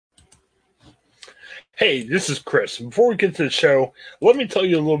Hey, this is Chris. Before we get to the show, let me tell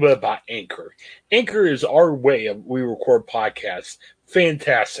you a little bit about Anchor. Anchor is our way of we record podcasts.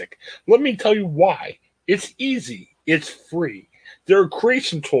 Fantastic. Let me tell you why. It's easy. It's free. There are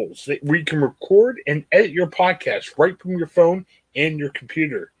creation tools that where you can record and edit your podcast right from your phone and your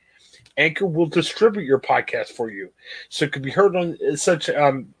computer. Anchor will distribute your podcast for you, so it can be heard on such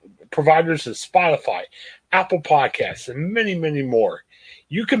providers as Spotify, Apple Podcasts, and many, many more.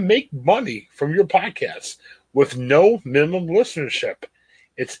 You can make money from your podcast with no minimum listenership.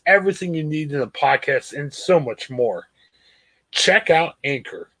 It's everything you need in a podcast and so much more. Check out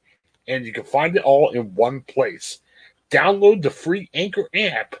Anchor, and you can find it all in one place. Download the free Anchor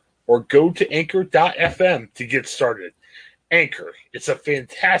app or go to anchor.fm to get started. Anchor, it's a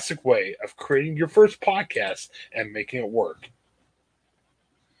fantastic way of creating your first podcast and making it work.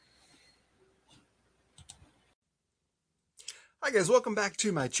 Hi guys, welcome back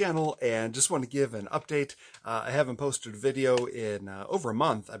to my channel, and just want to give an update. I haven't posted a video in over a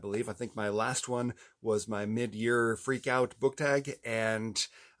month, I believe. I think my last one was my mid-year freak out book tag, and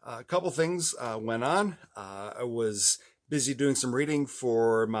a couple things went on. I was busy doing some reading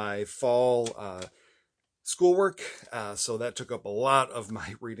for my fall schoolwork, so that took up a lot of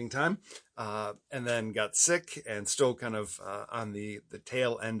my reading time, and then got sick and still kind of on the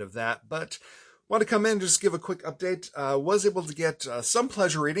tail end of that, but want to come in and just give a quick update. Was able to get some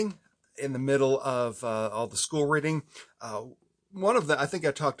pleasure reading in the middle of all the school reading. One of the, I think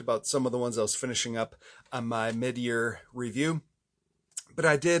I talked about some of the ones I was finishing up on my mid-year review, but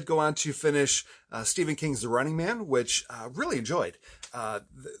I did go on to finish Stephen King's The Running Man, which I really enjoyed.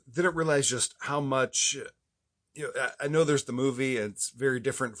 Didn't realize just how much, I know there's the movie and it's very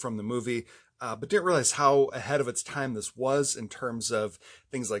different from the movie, but didn't realize how ahead of its time this was in terms of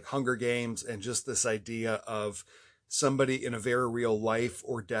things like Hunger Games and just this idea of somebody in a very real life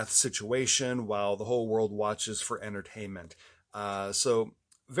or death situation while the whole world watches for entertainment. So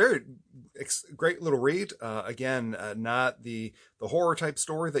very great little read. Again, not the horror type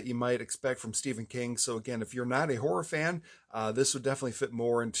story that you might expect from Stephen King. So again, if you're not a horror fan, this would definitely fit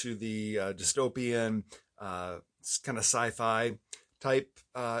more into the dystopian, kind of sci-fi type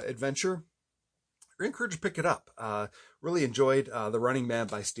adventure. I encourage you to pick it up. Really enjoyed The Running Man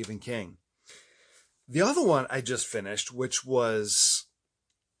by Stephen King. The other one I just finished, which was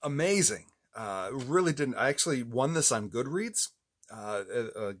amazing. Really didn't. I actually won this on Goodreads,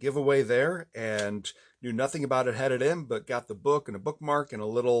 a giveaway there, and knew nothing about it headed in, but got the book and a bookmark and a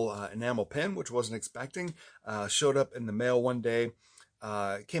little enamel pin, which wasn't expecting. Showed up in the mail one day.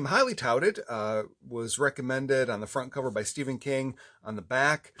 Came highly touted, was recommended on the front cover by Stephen King, on the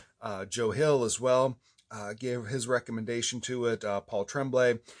back, Joe Hill as well, gave his recommendation to it, Paul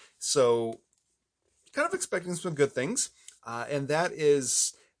Tremblay. So kind of expecting some good things. And that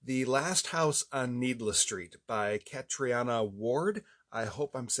is The Last House on Needless Street by Catriona Ward. I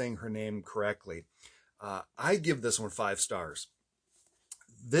hope I'm saying her name correctly. I give this one 5 stars.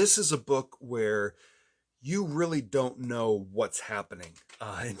 This is a book where you really don't know what's happening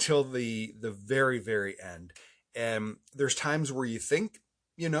until the very, very end. And there's times where you think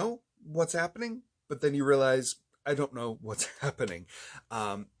you know what's happening, but then you realize, I don't know what's happening.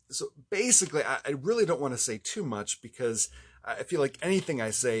 So basically, I really don't want to say too much because I feel like anything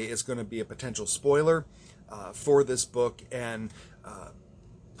I say is going to be a potential spoiler for this book. And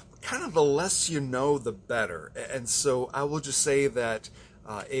kind of the less you know, the better. And so I will just say that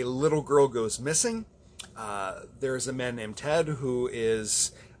a little girl goes missing. There's a man named Ted who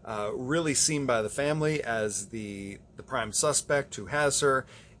is really seen by the family as the prime suspect who has her.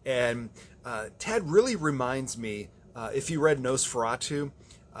 And Ted really reminds me, if you read Nosferatu,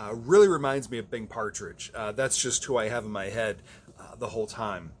 really reminds me of Bing Partridge. That's just who I have in my head the whole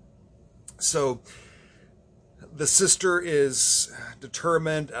time. So the sister is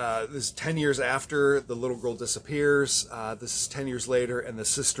determined. This is 10 years after the little girl disappears. This is 10 years later, and the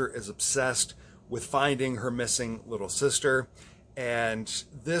sister is obsessed with finding her missing little sister. And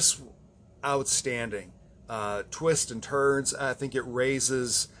this outstanding twists and turns. I think it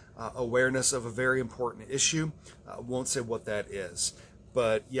raises awareness of a very important issue. Won't say what that is,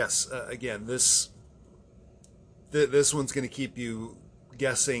 but yes, again, this one's going to keep you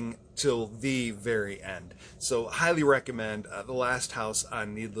guessing till the very end. So highly recommend The Last House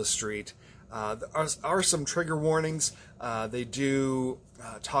on Needless Street. There are some trigger warnings. They do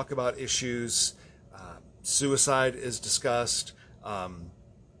talk about issues. Suicide is discussed.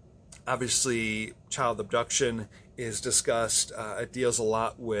 Obviously, child abduction is discussed. It deals a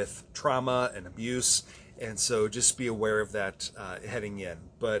lot with trauma and abuse, and so just be aware of that heading in.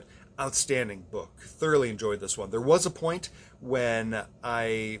 But outstanding book. Thoroughly enjoyed this one. There was a point when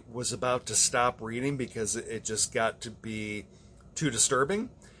I was about to stop reading because it just got to be too disturbing.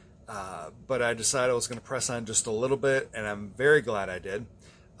 But I decided I was going to press on just a little bit, and I'm very glad I did.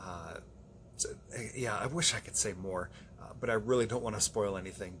 Yeah, I wish I could say more, but I really don't want to spoil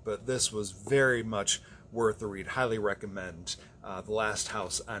anything. But this was very much worth the read. Highly recommend The Last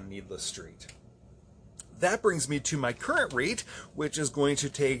House on Needless Street. That brings me to my current read, which is going to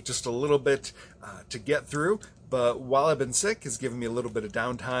take just a little bit to get through. But while I've been sick, it's given me a little bit of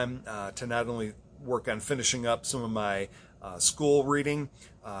downtime to not only work on finishing up some of my school reading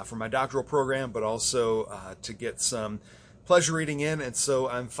for my doctoral program, but also to get some pleasure reading in. And so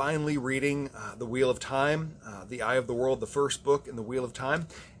I'm finally reading The Wheel of Time, The Eye of the World, the first book in The Wheel of Time.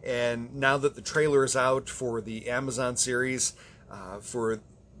 And now that the trailer is out for the Amazon series,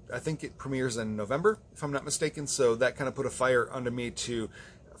 I think it premieres in November, if I'm not mistaken. So that kind of put a fire under me to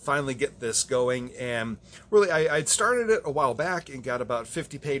finally get this going. And really, I'd started it a while back and got about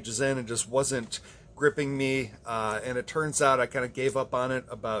 50 pages in and just wasn't gripping me. And it turns out I kind of gave up on it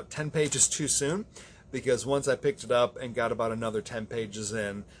about 10 pages too soon, because once I picked it up and got about another 10 pages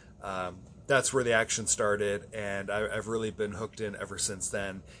in, that's where the action started. And I've really been hooked in ever since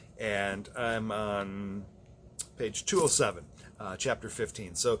then. And I'm on page 207. Chapter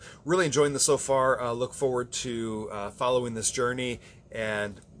 15. So really enjoying this so far. Look forward to following this journey,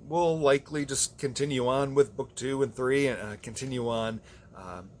 and we'll likely just continue on with book 2 and 3 and continue on.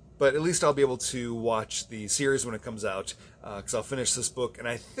 But at least I'll be able to watch the series when it comes out, because I'll finish this book. And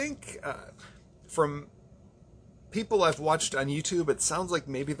I think from people I've watched on YouTube, it sounds like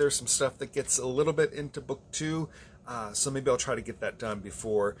maybe there's some stuff that gets a little bit into book 2. So maybe I'll try to get that done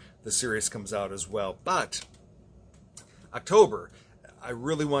before the series comes out as well. But October, I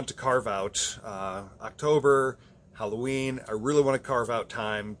really want to carve out October, Halloween. I really want to carve out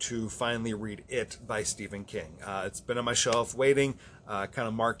time to finally read It by Stephen King. It's been on my shelf waiting, kind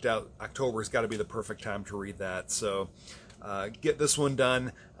of marked out. October's got to be the perfect time to read that. So get this one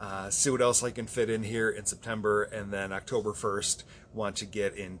done, see what else I can fit in here in September, and then October 1st, want to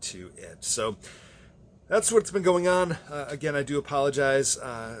get into It. So that's what's been going on. Again, I do apologize.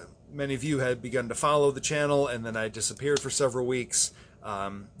 Many of you had begun to follow the channel, and then I disappeared for several weeks.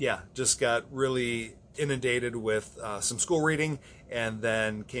 Just got really inundated with some school reading, and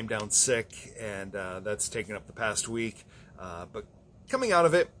then came down sick, and that's taken up the past week. But coming out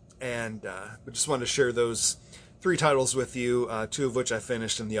of it, and but just wanted to share those 3 titles with you, 2 of which I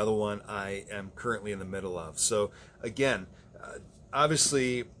finished, and the other one I am currently in the middle of. So again,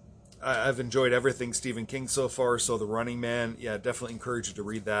 obviously, I've enjoyed everything Stephen King so far. So The Running Man, yeah, definitely encourage you to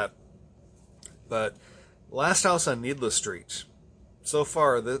read that. But Last House on Needless Street, so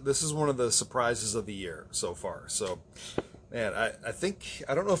far, this is one of the surprises of the year so far. So, man, I think,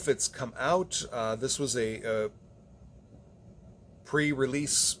 I don't know if it's come out. This was a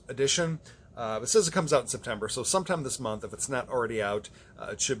pre-release edition. It says it comes out in September, so sometime this month. If it's not already out,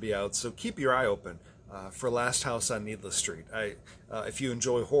 it should be out. So keep your eye open for Last House on Needless Street. If you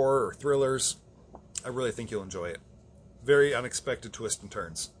enjoy horror or thrillers, I really think you'll enjoy it. Very unexpected twists and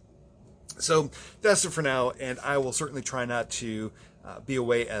turns. So that's it for now, and I will certainly try not to be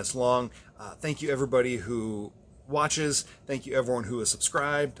away as long. Thank you, everybody who watches. Thank you, everyone who has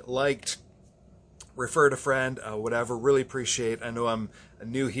subscribed, liked, referred a friend, whatever. Really appreciate. I know I'm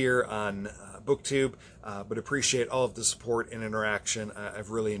new here on BookTube, but appreciate all of the support and interaction.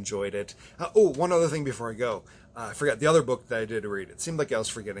 I've really enjoyed it. One other thing before I go. I forgot the other book that I did read. It seemed like I was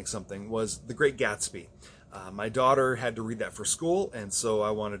forgetting something. Was The Great Gatsby. My daughter had to read that for school, and so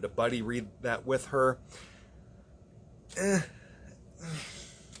I wanted to buddy read that with her.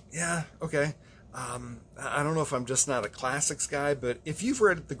 Yeah, okay. I don't know if I'm just not a classics guy, but if you've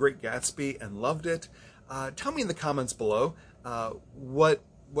read The Great Gatsby and loved it, tell me in the comments below what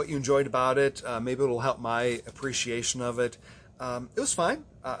you enjoyed about it. Maybe it'll help my appreciation of it. It was fine.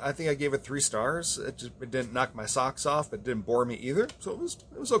 I think I gave it 3 stars. It didn't knock my socks off, but it didn't bore me either, so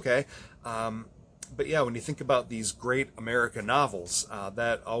it was okay. But yeah, when you think about these great American novels,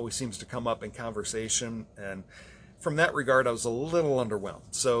 that always seems to come up in conversation, and from that regard, I was a little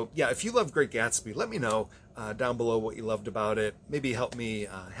underwhelmed. So yeah, if you love Great Gatsby, let me know down below what you loved about it. Maybe help me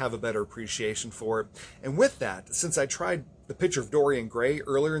have a better appreciation for it. And with that, since I tried The Picture of Dorian Gray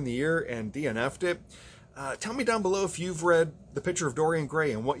earlier in the year and DNF'd it, tell me down below if you've read The Picture of Dorian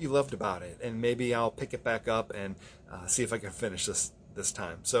Gray and what you loved about it, and maybe I'll pick it back up and see if I can finish this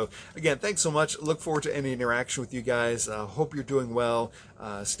time. So again, thanks so much. Look forward to any interaction with you guys. Hope you're doing well.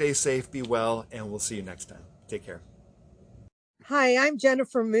 Stay safe, be well, and we'll see you next time. Take care. Hi, I'm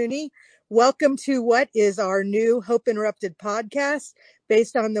Jennifer Mooney. Welcome to what is our new Hope Interrupted podcast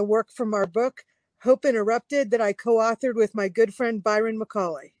based on the work from our book, Hope Interrupted, that I co-authored with my good friend Byron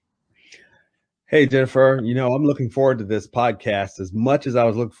McCauley. Hey, Jennifer, I'm looking forward to this podcast as much as I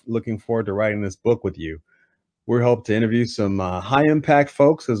was looking forward to writing this book with you. We hope to interview some high impact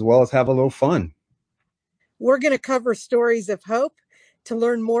folks as well as have a little fun. We're going to cover stories of hope. To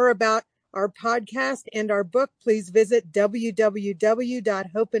learn more about our podcast and our book, please visit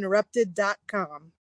www.hopeinterrupted.com.